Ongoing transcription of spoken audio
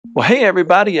Well, hey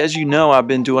everybody, as you know, I've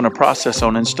been doing a process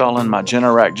on installing my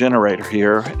Generac generator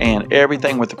here, and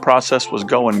everything with the process was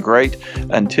going great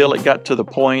until it got to the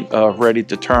point of ready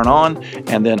to turn on,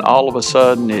 and then all of a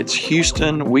sudden it's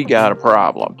Houston, we got a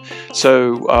problem.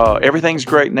 So everything's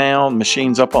great now, the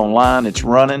machine's up online, it's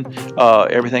running,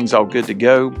 everything's all good to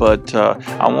go, but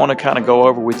I want to kind of go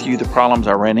over with you the problems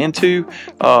I ran into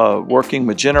working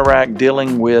with Generac,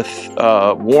 dealing with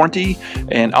warranty,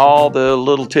 and all the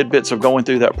little tidbits of going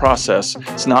through that process.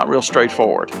 It's not real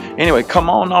straightforward. Anyway,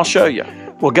 come on, I'll show you.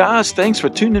 Well guys, thanks for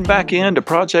tuning back in to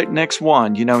Project Next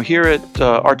One. You know, here at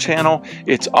our channel,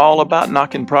 it's all about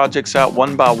knocking projects out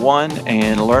one by one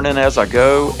and learning as I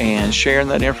go and sharing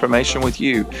that information with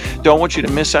you. Don't want you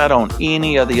to miss out on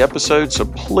any of the episodes, so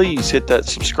please hit that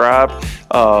subscribe.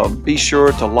 Be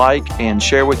sure to like and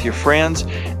share with your friends.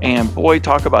 And boy,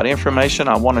 talk about information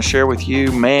I want to share with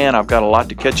you. Man, I've got a lot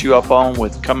to catch you up on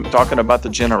with talking about the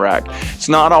Generac. It's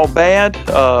not all bad.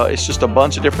 It's just a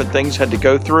bunch of different things had to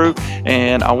go through,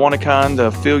 and I want to kind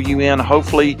of fill you in,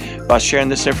 hopefully, by sharing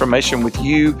this information with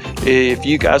you. If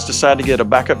you guys decide to get a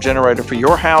backup generator for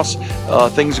your house,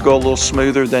 things go a little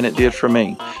smoother than it did for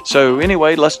me. So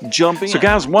anyway, let's jump in. So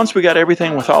guys, once we got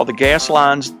everything with all the gas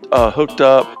lines hooked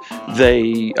up,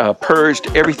 they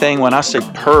purged everything. When I say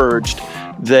purged,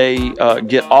 they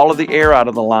get all of the air out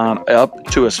of the line up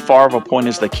to as far of a point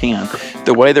as they can.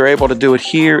 The way they're able to do it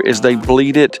here is they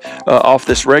bleed it off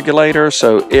this regulator,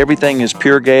 so everything is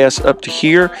pure gas up to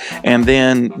here, and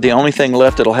then the only thing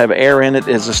left that'll have air in it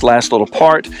is this last little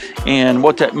part. And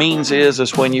what that means is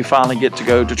when you finally get to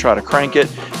go to try to crank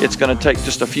it, it's going to take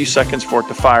just a few seconds for it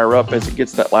to fire up as it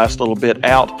gets that last little bit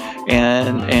out,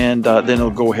 and then it'll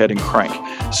go ahead and crank.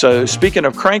 So speaking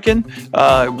of cranking,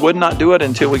 would not do it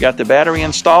until we got the battery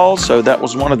installed, so that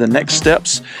was one of the next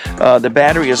steps. The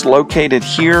battery is located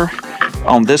here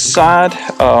on this side.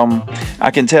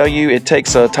 I can tell you it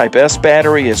takes a Type S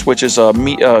battery, which is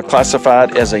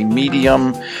classified as a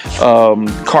medium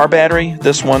car battery.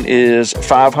 This one is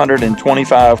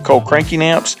 525 cold cranking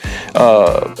amps,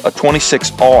 a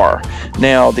 26R.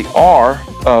 Now the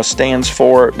R stands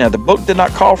for, now the book did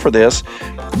not call for this,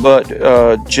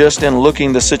 but just in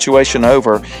looking the situation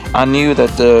over, I knew that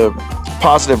the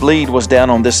positive lead was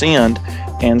down on this end,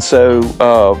 and so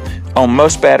on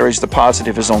most batteries the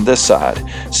positive is on this side.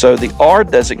 So the R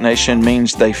designation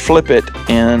means they flip it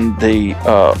and the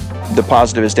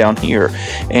positive is down here,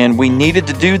 and we needed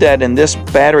to do that in this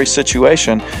battery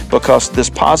situation because this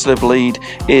positive lead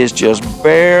is just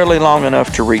barely long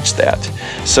enough to reach that.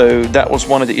 So that was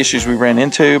one of the issues we ran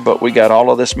into, but we got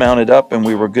all of this mounted up and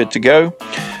we were good to go.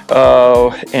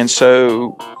 And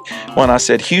so when I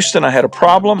said Houston, I had a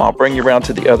problem, I'll bring you around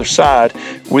to the other side.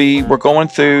 We were going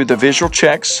through the visual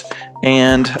checks,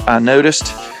 and I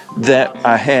noticed that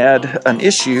I had an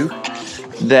issue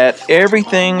that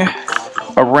everything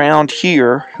around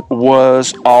here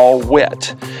was all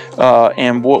wet,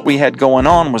 and what we had going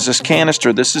on was this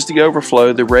canister. This is the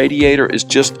overflow. The radiator is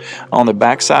just on the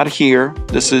back side of here.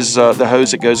 This is the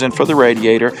hose that goes in for the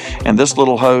radiator, and this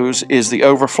little hose is the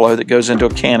overflow that goes into a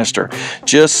canister,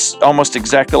 just almost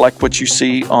exactly like what you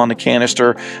see on the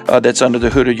canister that's under the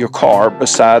hood of your car,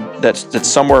 beside that's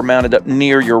somewhere mounted up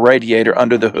near your radiator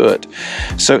under the hood.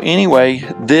 So anyway,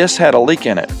 this had a leak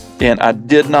in it, and I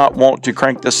did not want to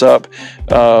crank this up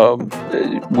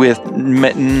with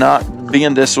not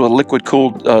being this with a liquid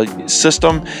cooled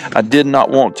system. I did not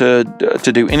want to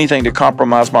do anything to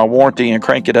compromise my warranty and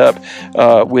crank it up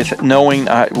with knowing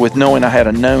I had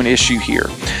a known issue here.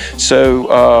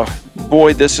 So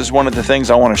boy, this is one of the things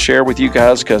I want to share with you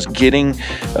guys, because getting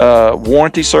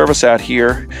warranty service out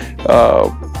here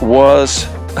was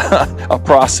a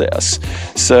process.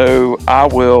 So I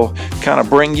will kind of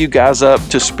bring you guys up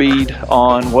to speed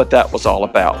on what that was all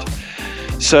about.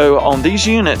 So on these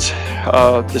units,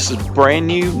 this is brand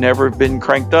new, never been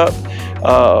cranked up,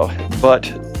 but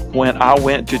when I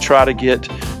went to try to get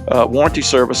warranty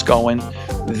service going,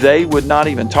 they would not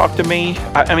even talk to me.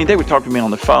 I mean, they would talk to me on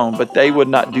the phone, but they would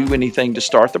not do anything to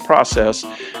start the process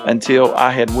until I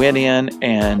had went in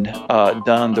and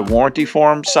done the warranty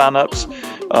form sign-ups,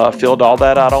 filled all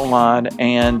that out online,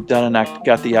 and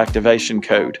got the activation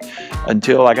code.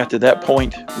 Until I got to that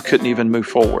point, we couldn't even move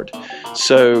forward.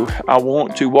 So I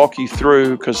want to walk you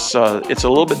through, because it's a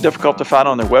little bit difficult to find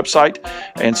on their website,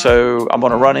 and so I'm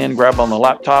going to run in, grab on the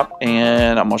laptop,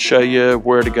 and I'm going to show you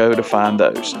where to go to find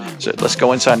those. So let's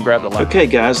go inside and grab the laptop. Okay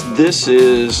guys, this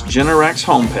is Generac's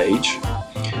homepage,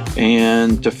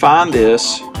 and to find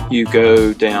this you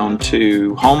go down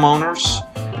to homeowners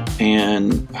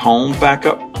and home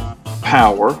backup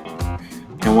power,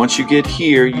 and once you get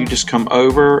here you just come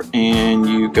over and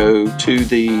you go to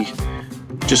the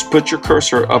just put your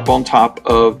cursor up on top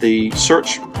of the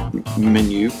search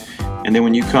menu, and then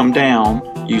when you come down,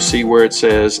 you see where it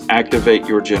says activate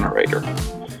your generator.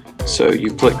 So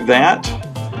you click that,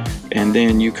 and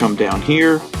then you come down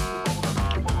here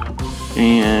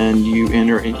and you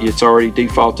enter, it's already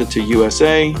defaulted to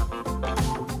USA.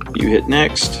 You hit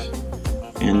next,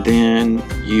 and then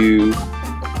you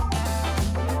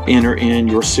enter in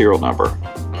your serial number.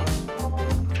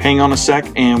 Hang on a sec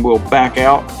and we'll back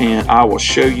out and I will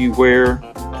show you where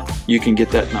you can get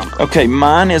that number. Okay,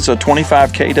 mine is a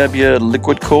 25 kW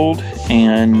liquid cooled,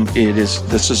 and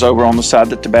this is over on the side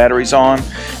that the battery's on.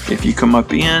 If you come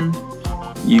up in,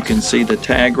 you can see the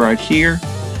tag right here.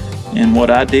 And what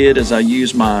I did is I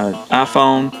used my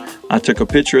iPhone. I took a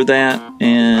picture of that,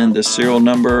 and the serial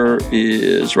number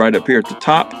is right up here at the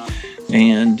top,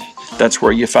 and that's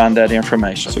where you find that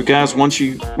information. So guys, once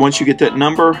you get that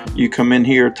number, you come in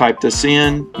here, type this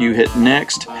in, you hit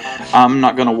next. I'm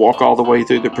not going to walk all the way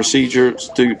through the procedures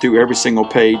through every single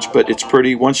page, but it's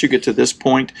pretty, once you get to this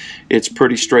point, it's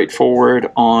pretty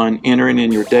straightforward on entering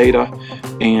in your data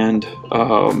and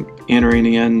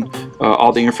entering in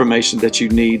all the information that you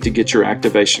need to get your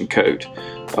activation code.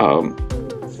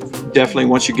 Definitely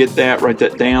once you get that, write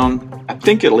that down. I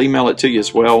think it'll email it to you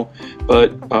as well,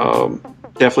 but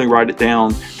definitely write it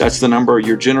down. That's the number.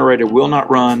 Your generator will not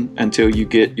run until you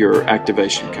get your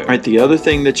activation code. All right, the other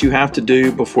thing that you have to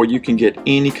do before you can get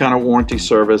any kind of warranty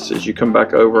service is you come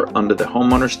back over under the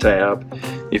homeowners tab.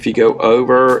 If you go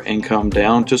over and come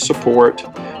down to support,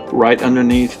 right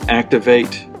underneath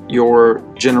activate your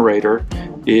generator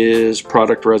is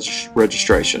product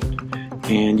registration,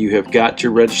 and you have got to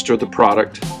register the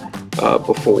product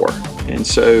before, and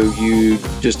so you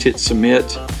just hit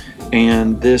submit,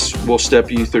 and this will step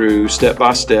you through step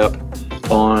by step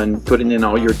on putting in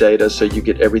all your data so you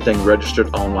get everything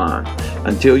registered online.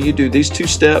 Until you do these two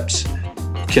steps,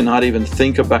 you cannot even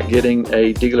think about getting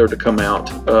a dealer to come out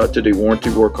to do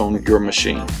warranty work on your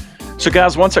machine. So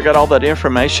guys, once I got all that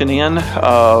information in,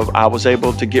 I was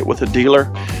able to get with a dealer.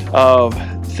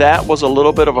 That was a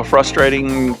little bit of a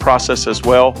frustrating process as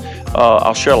well.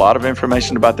 I'll share a lot of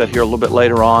information about that here a little bit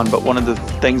later on, but one of the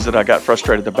things that I got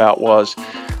frustrated about was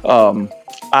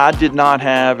I did not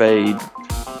have a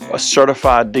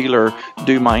certified dealer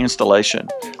do my installation.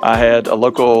 I had a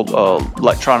local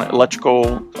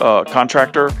electrical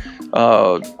contractor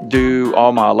do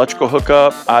all my electrical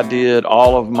hookup. I did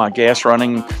all of my gas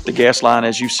running, the gas line,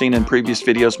 as you've seen in previous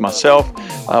videos myself.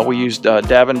 We used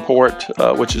Davenport,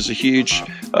 which is a huge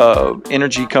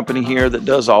energy company here that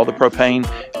does all the propane,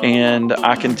 and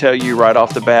I can tell you right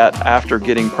off the bat, after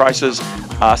getting prices,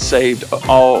 I saved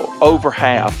over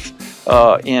half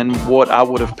in what I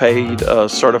would have paid a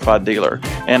certified dealer.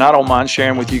 And I don't mind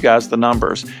sharing with you guys the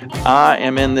numbers. I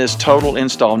am in this total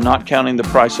install, not counting the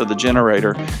price of the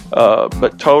generator,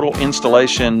 but total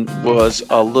installation was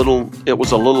a little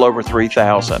over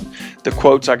 $3,000. The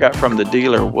quotes I got from the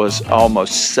dealer was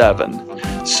almost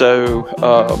 $7,000. So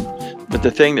but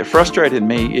the thing that frustrated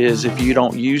me is if you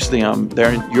don't use them,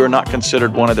 you're not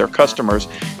considered one of their customers,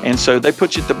 and so they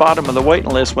put you at the bottom of the waiting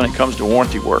list when it comes to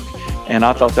warranty work. And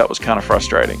I thought that was kind of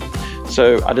frustrating.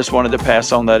 So I just wanted to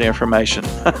pass on that information.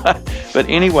 But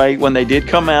anyway, when they did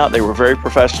come out, they were very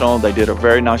professional. They did a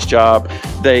very nice job.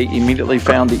 They immediately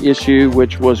found the issue,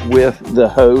 which was with the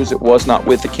hose. It was not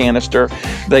with the canister.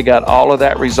 They got all of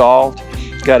that resolved,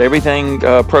 got everything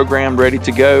programmed, ready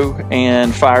to go,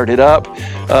 and fired it up.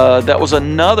 That was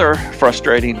another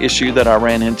frustrating issue that I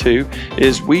ran into,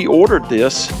 is we ordered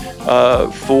this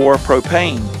for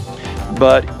propane,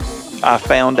 but I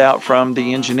found out from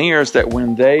the engineers that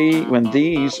when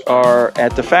these are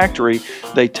at the factory,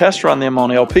 they test run them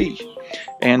on LP,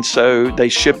 and so they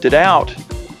shipped it out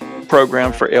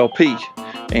programmed for LP.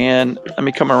 And let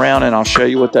me come around and I'll show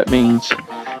you what that means.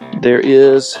 There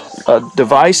is a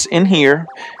device in here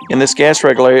in this gas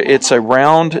regulator. It's a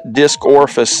round disc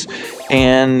orifice,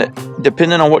 and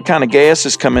depending on what kind of gas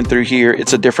is coming through here,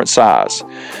 it's a different size.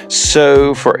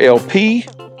 So for LP,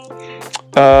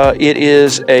 it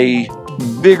is a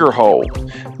bigger hole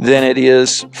than it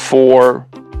is for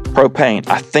propane.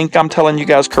 I think I'm telling you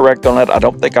guys correct on that. I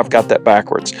don't think I've got that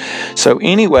backwards. So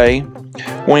anyway,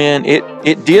 when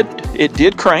it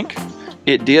did crank,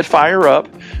 it did fire up,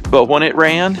 But when it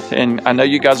ran, and I know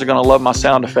you guys are going to love my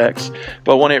sound effects,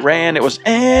 but when it ran, it was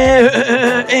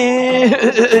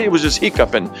it was just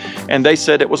hiccuping, and they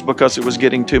said it was because it was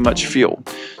getting too much fuel.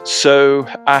 So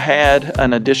I had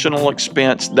an additional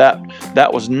expense that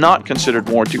was not considered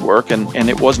warranty work, and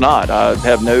it was not. I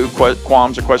have no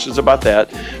qualms or questions about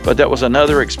that, but that was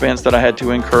another expense that I had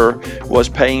to incur, was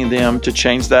paying them to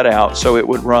change that out so it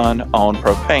would run on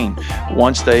propane.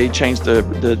 Once they changed the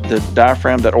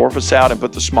diaphragm, that orifice out, and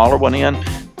put the smaller one in,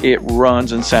 it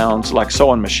runs and sounds like a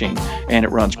sewing machine, and it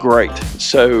runs great.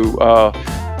 So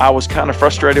I was kind of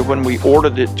frustrated when we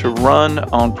ordered it to run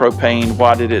on propane.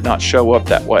 Why did it not show up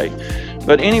that way?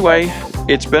 But anyway,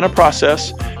 it's been a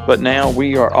process, but now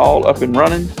we are all up and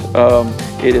running.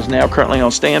 It is now currently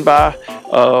on standby,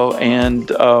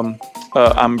 and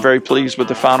I'm very pleased with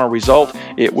the final result.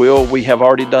 We have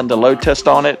already done the load test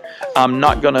on it.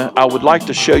 I would like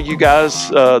to show you guys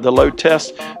the load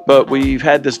test, but we've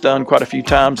had this done quite a few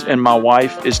times, and my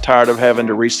wife is tired of having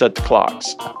to reset the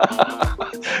clocks.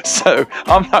 So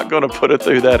I'm not going to put it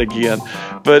through that again.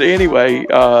 But anyway,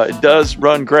 it does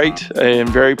run great, and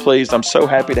very pleased. I'm so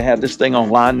happy to have this thing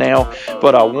online now,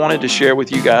 but I wanted to share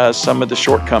with you guys some of the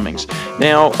shortcomings.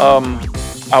 Now,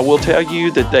 I will tell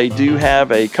you that they do have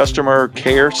a customer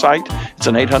care site. It's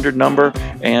an 800 number,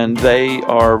 and they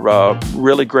are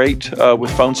really great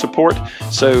with phone support.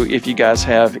 So if you guys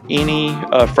have any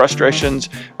frustrations,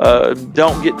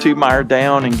 don't get too mired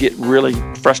down and get really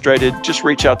frustrated. Just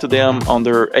reach out to them on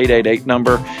their 888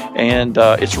 number, and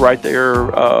it's right there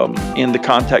in the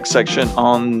contact section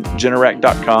on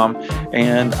Generac.com.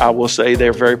 And I will say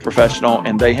they're very professional,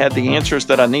 and they had the answers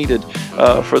that I needed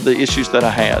for the issues that I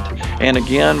had. And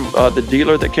again, the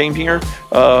dealer that came here,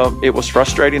 it was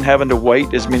frustrating having to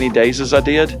wait as many days as I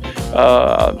did.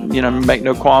 Make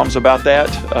no qualms about that.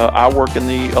 I work in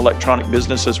the electronic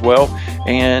business as well,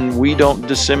 and we don't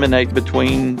disseminate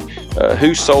between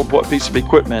who sold what piece of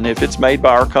equipment. If it's made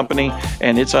by our company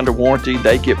and it's under warranty,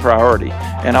 they get priority.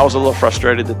 And I was a little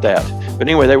frustrated at that. But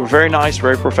anyway, they were very nice,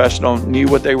 very professional, knew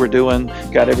what they were doing,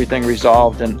 got everything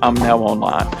resolved, and I'm now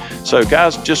online. So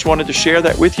guys, just wanted to share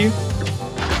that with you.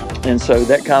 And so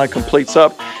that kind of completes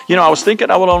up. I was thinking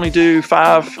I would only do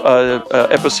 5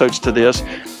 episodes to this,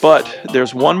 but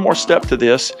there's one more step to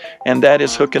this, and that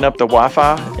is hooking up the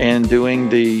Wi-Fi and doing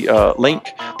the link,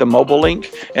 the mobile link.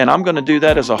 And I'm going to do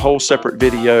that as a whole separate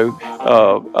video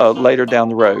later down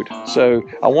the road. So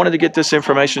I wanted to get this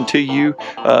information to you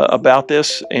about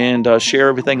this and share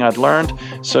everything I'd learned.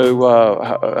 So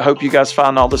I hope you guys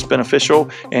find all this beneficial.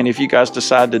 And if you guys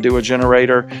decide to do a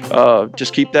generator,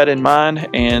 just keep that in mind,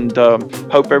 and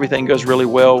hope everything goes really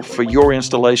well for your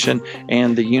installation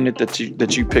and the unit that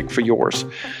you pick for yours.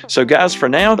 So guys, for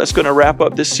now, that's going to wrap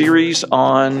up this series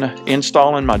on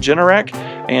installing my Generac.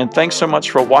 And thanks so much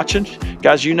for watching.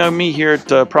 Guys, you know me here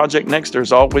at Project Next.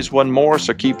 There's always one more,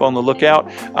 so keep on the lookout.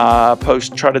 I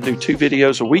try to do 2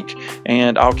 videos a week,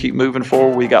 and I'll keep moving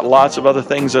forward. We got lots of other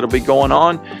things that'll be going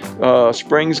on.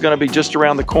 Spring's going to be just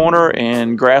around the corner,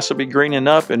 and grass will be greening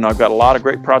up, and I've got a lot of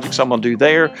great projects I'm going to do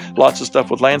there. Lots of stuff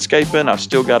with landscaping. I've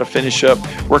still got to finish up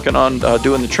working on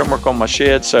doing the trim work on my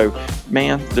shed. So,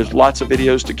 man, there's lots of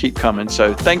videos to keep coming.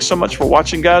 So thanks so much for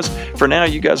watching, guys. For now,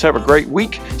 you guys have a great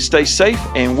week. Stay safe,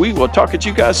 and we will talk at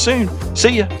you guys soon. See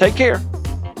ya. Take care.